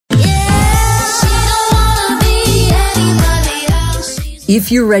If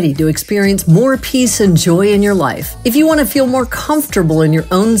you're ready to experience more peace and joy in your life, if you want to feel more comfortable in your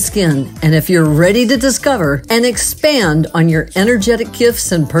own skin, and if you're ready to discover and expand on your energetic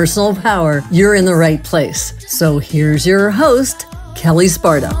gifts and personal power, you're in the right place. So here's your host, Kelle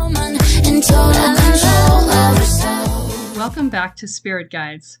Sparta. Welcome back to Spirit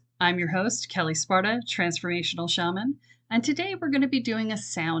Guides. I'm your host, Kelle Sparta, transformational shaman, and today we're going to be doing a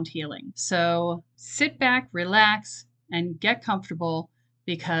sound healing. So sit back, relax, and get comfortable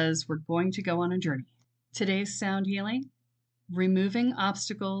because we're going to go on a journey. Today's sound healing, removing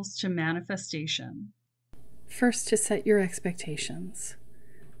obstacles to manifestation. First, to set your expectations.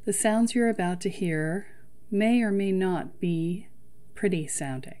 The sounds you're about to hear may or may not be pretty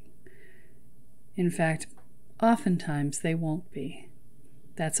sounding. In fact, oftentimes they won't be.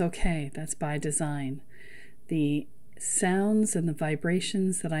 That's okay. That's by design. The sounds and the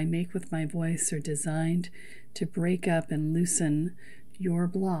vibrations that I make with my voice are designed to break up and loosen your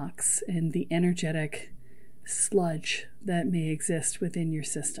blocks and the energetic sludge that may exist within your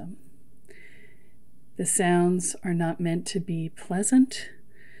system. The sounds are not meant to be pleasant.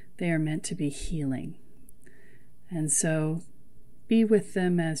 They are meant to be healing. And so be with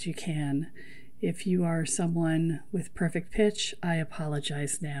them as you can. If you are someone with perfect pitch, I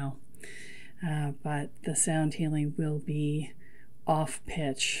apologize now. But the sound healing will be off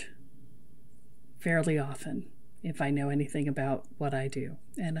pitch fairly often if I know anything about what I do,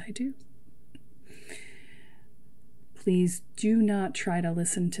 and I do. Please do not try to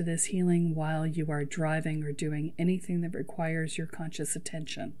listen to this healing while you are driving or doing anything that requires your conscious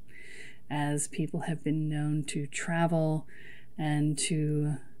attention, as people have been known to travel and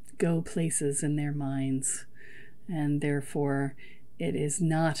to go places in their minds, and therefore it is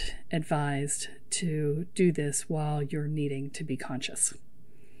not advised to do this while you're needing to be conscious.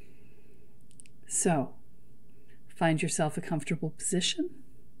 So, find yourself a comfortable position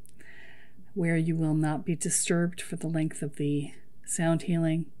where you will not be disturbed for the length of the sound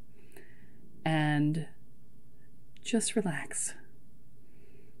healing, and just relax.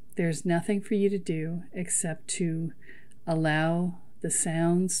 There's nothing for you to do except to allow the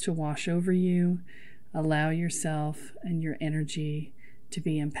sounds to wash over you, allow yourself and your energy to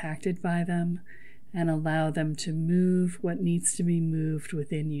be impacted by them, and allow them to move what needs to be moved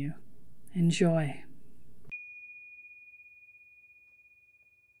within you. Enjoy.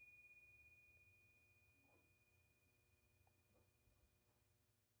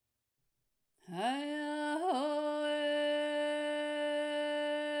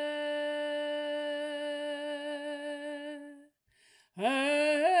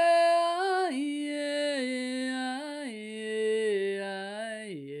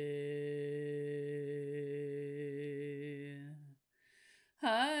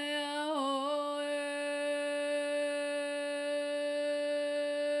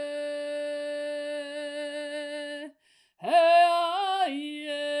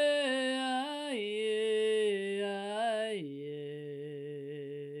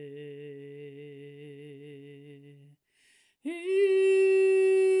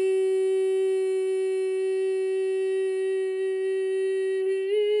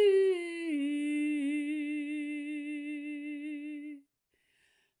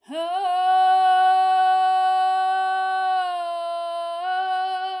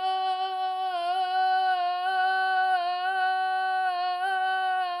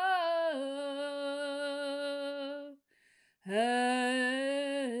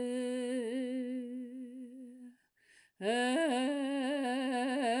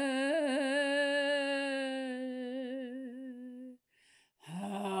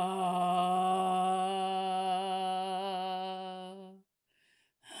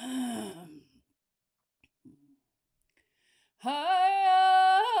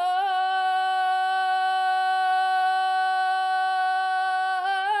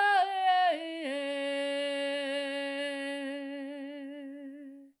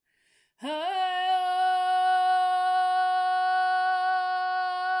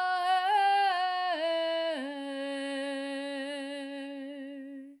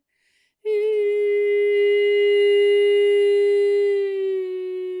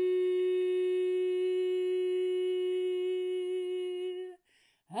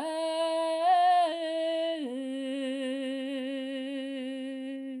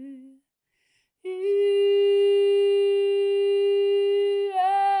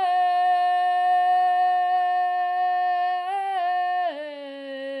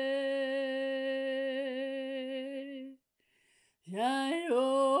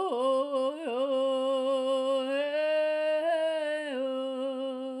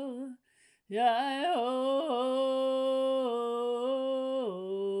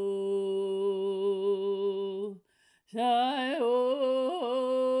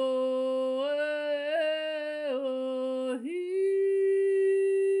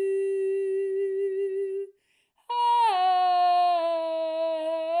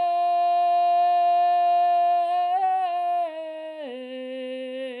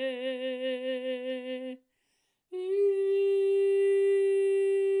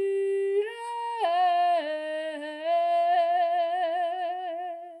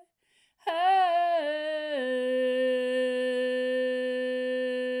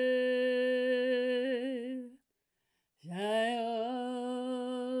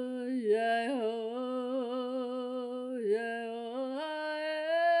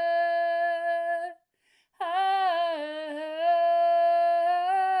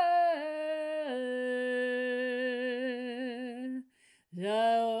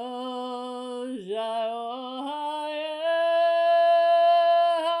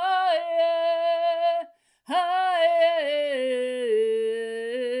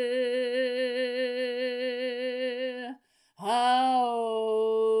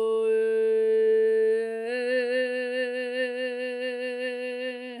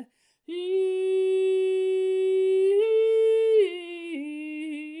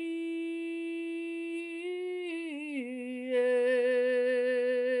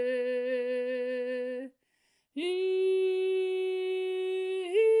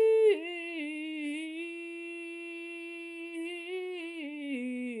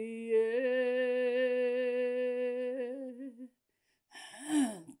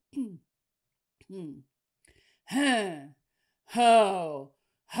 Ho,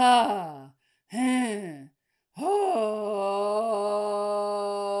 ha, hen, ho,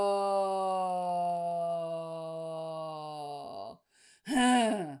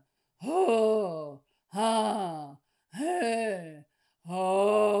 ha, ho, ha, he,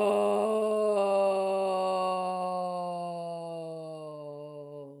 ho,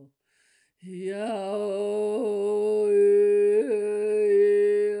 yo,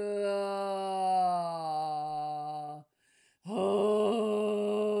 oh,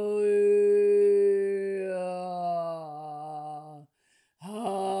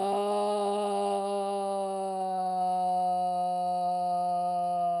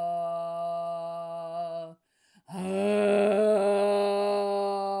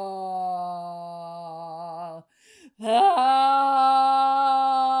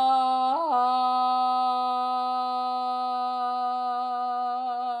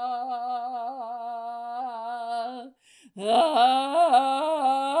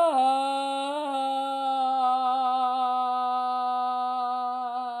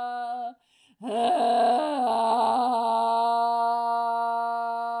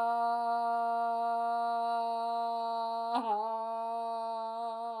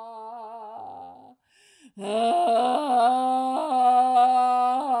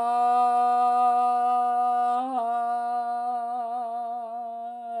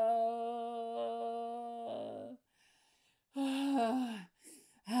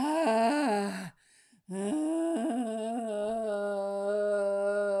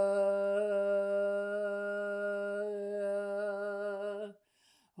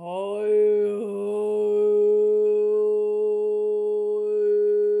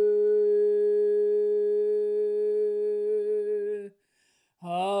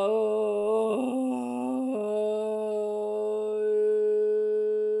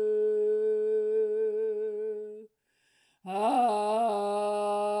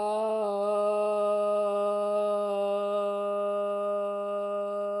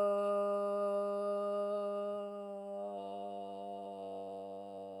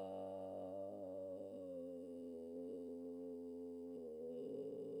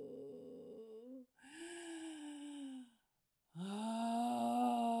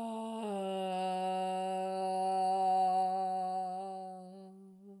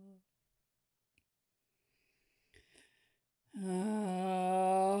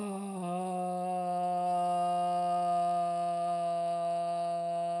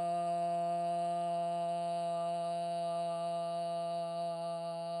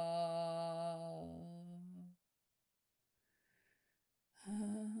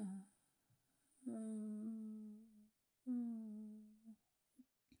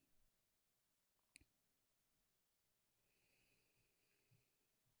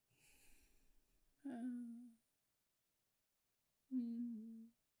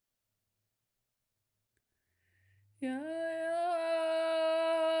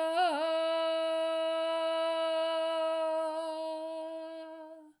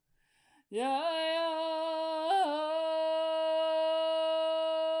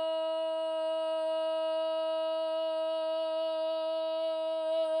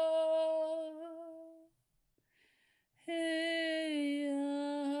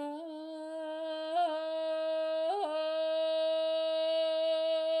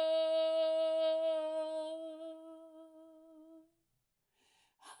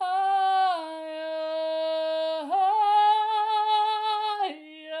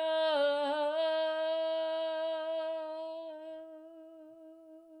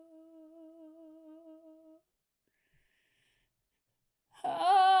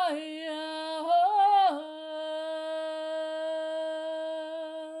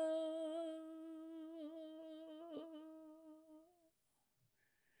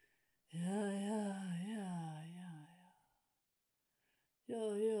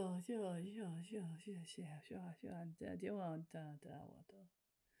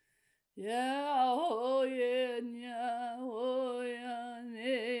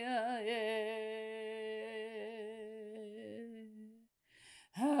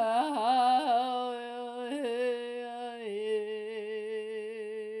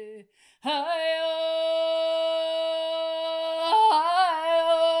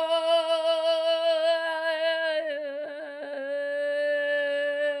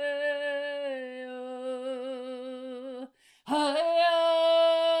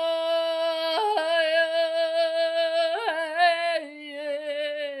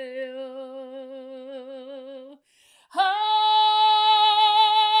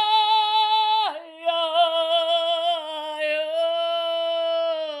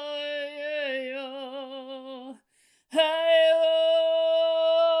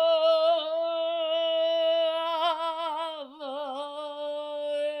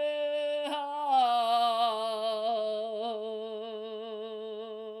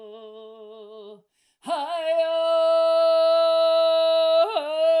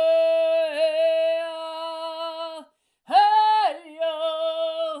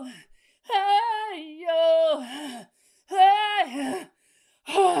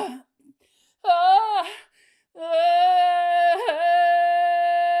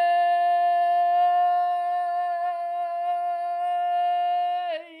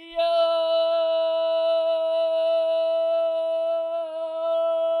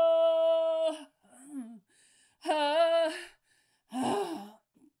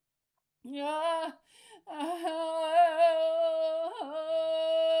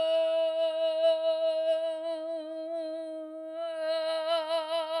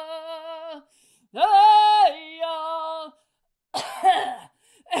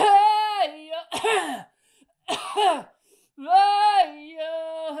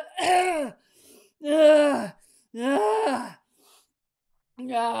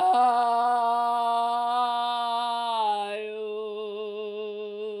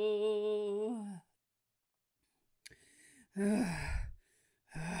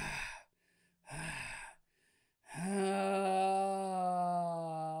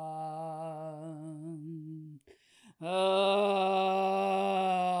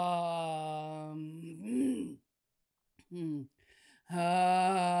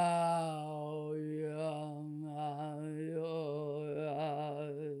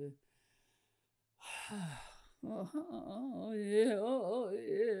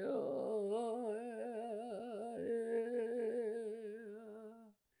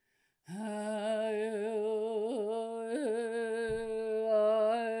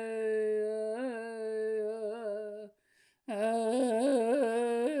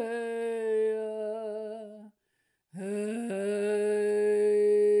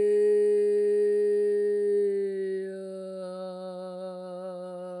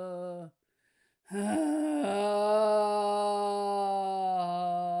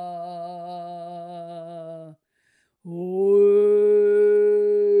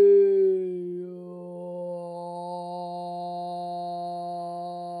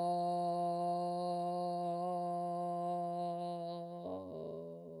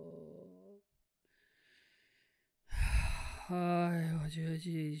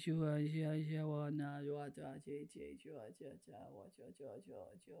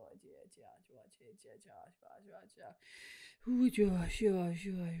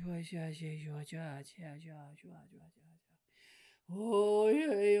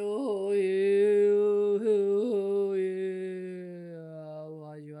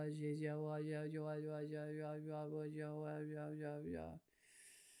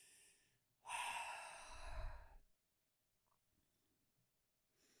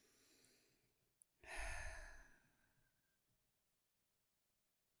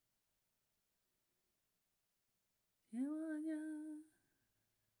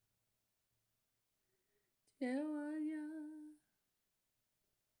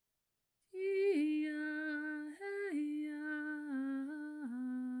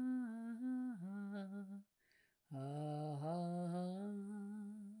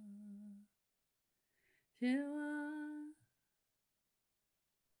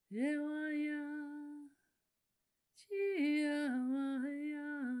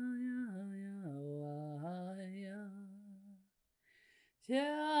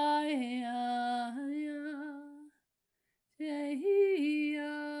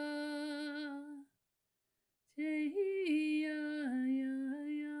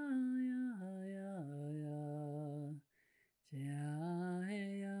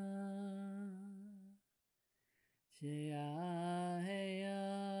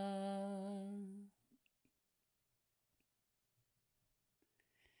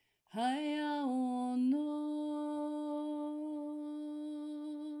 Haya ono,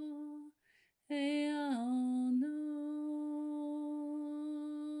 haya ono,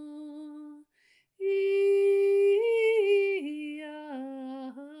 iya,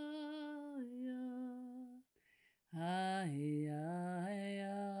 haya, haya,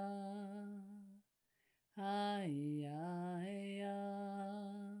 haya, haya.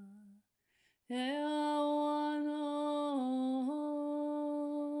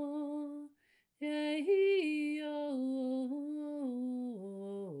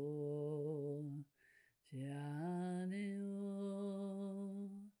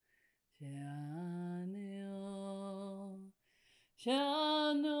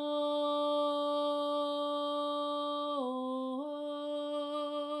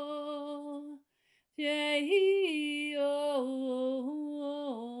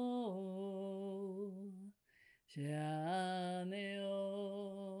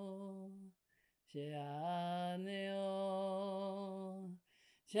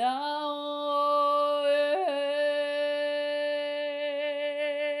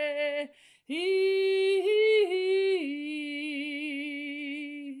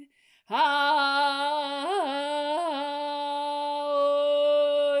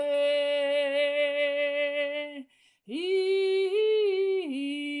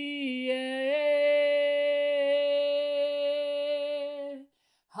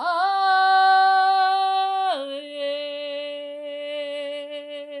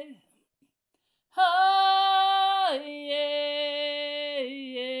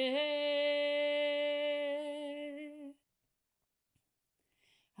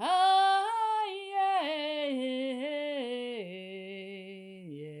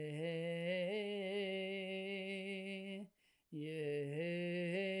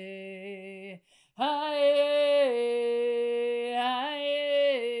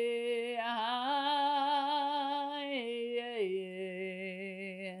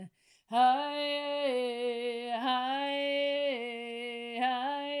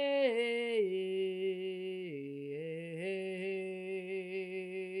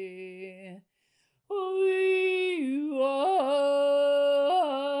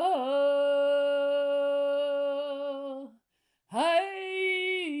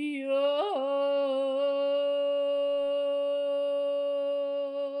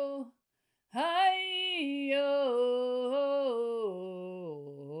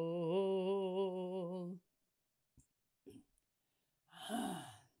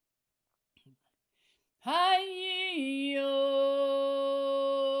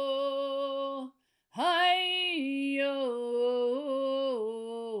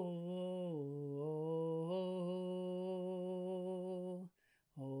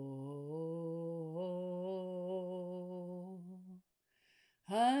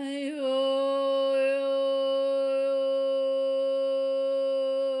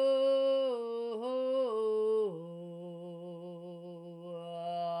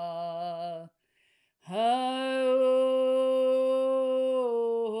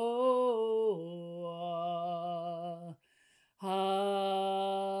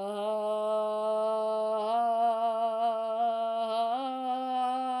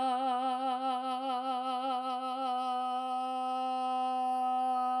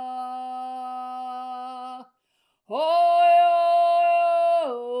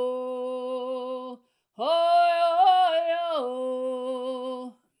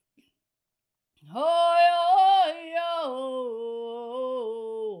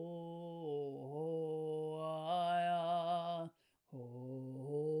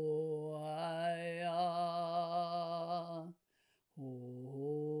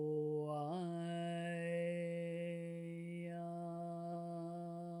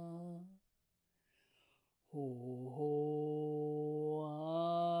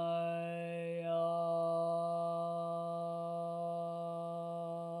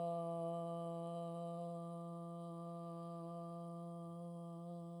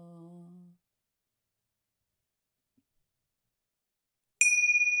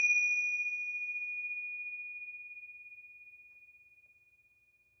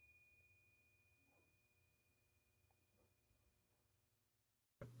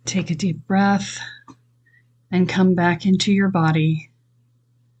 Take a deep breath and come back into your body,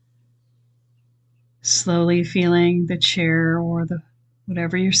 slowly feeling the chair or the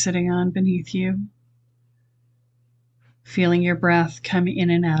whatever you're sitting on beneath you, feeling your breath come in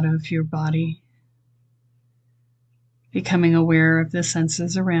and out of your body, becoming aware of the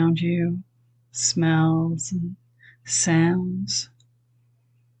senses around you, smells and sounds.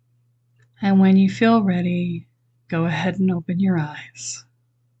 And when you feel ready, go ahead and open your eyes.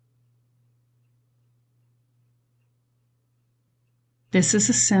 This is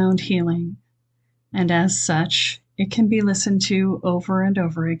a sound healing, and as such, it can be listened to over and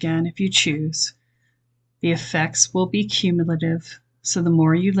over again if you choose. The effects will be cumulative, so the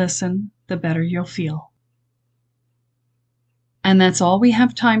more you listen, the better you'll feel. And that's all we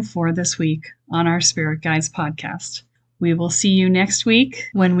have time for this week on our Spirit Guides podcast. We will see you next week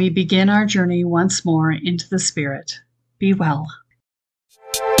when we begin our journey once more into the Spirit. Be well.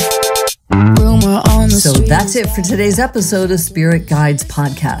 So that's it for today's episode of Spirit Guides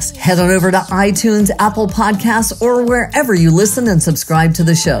Podcast. Head on over to iTunes, Apple Podcasts, or wherever you listen and subscribe to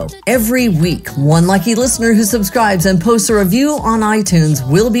the show. Every week, one lucky listener who subscribes and posts a review on iTunes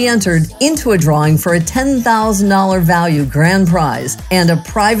will be entered into a drawing for a $10,000 value grand prize and a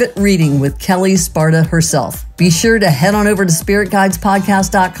private reading with Kelle Sparta herself. Be sure to head on over to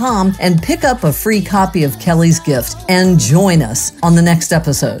spiritguidespodcast.com and pick up a free copy of Kelle's gift and join us on the next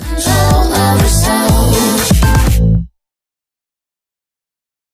episode.